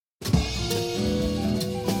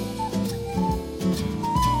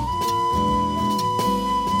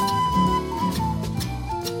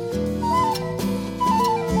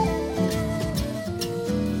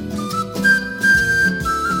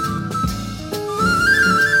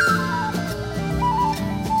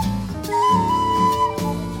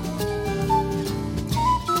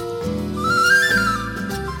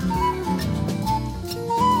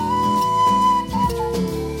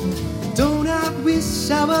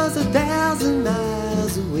was 1,000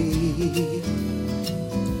 miles away.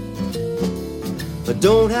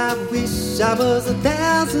 Don't I wish I was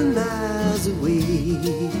 1,000 miles away?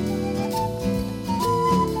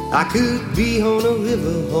 I could be on a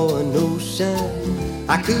river or an ocean.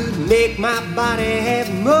 I could make my body have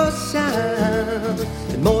motion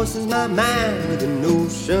that moistens my mind with the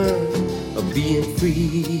notion of being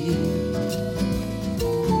free.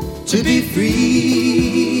 To be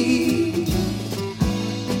free,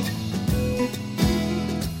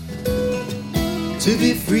 to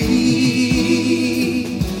be free.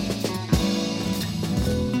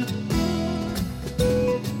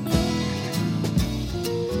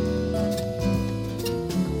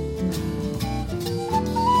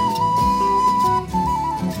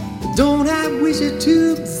 Don't I wish it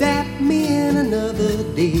to zap me in another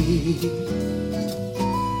day?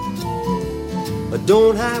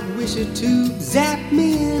 Don't I wish it to zap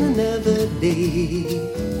me in another day?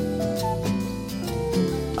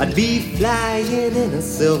 I'd be flying in a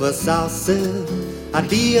silver saucer. I'd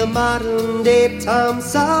be a modern day Tom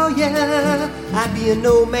Sawyer. I'd be a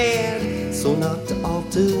nomad, so not to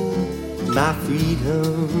alter my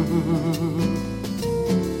freedom.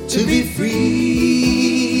 To be free,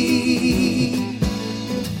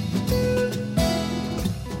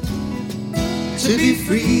 to be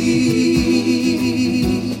free.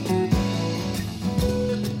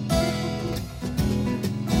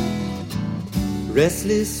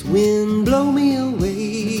 Restless wind, blow me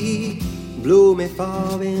away, blow me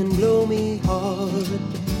far and blow me hard,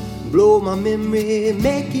 blow my memory,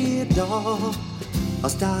 make it dark. I'll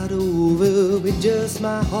start over with just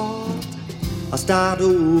my heart. I'll start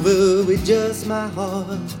over with just my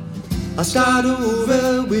heart. I'll start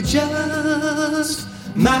over with just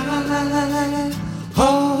my heart.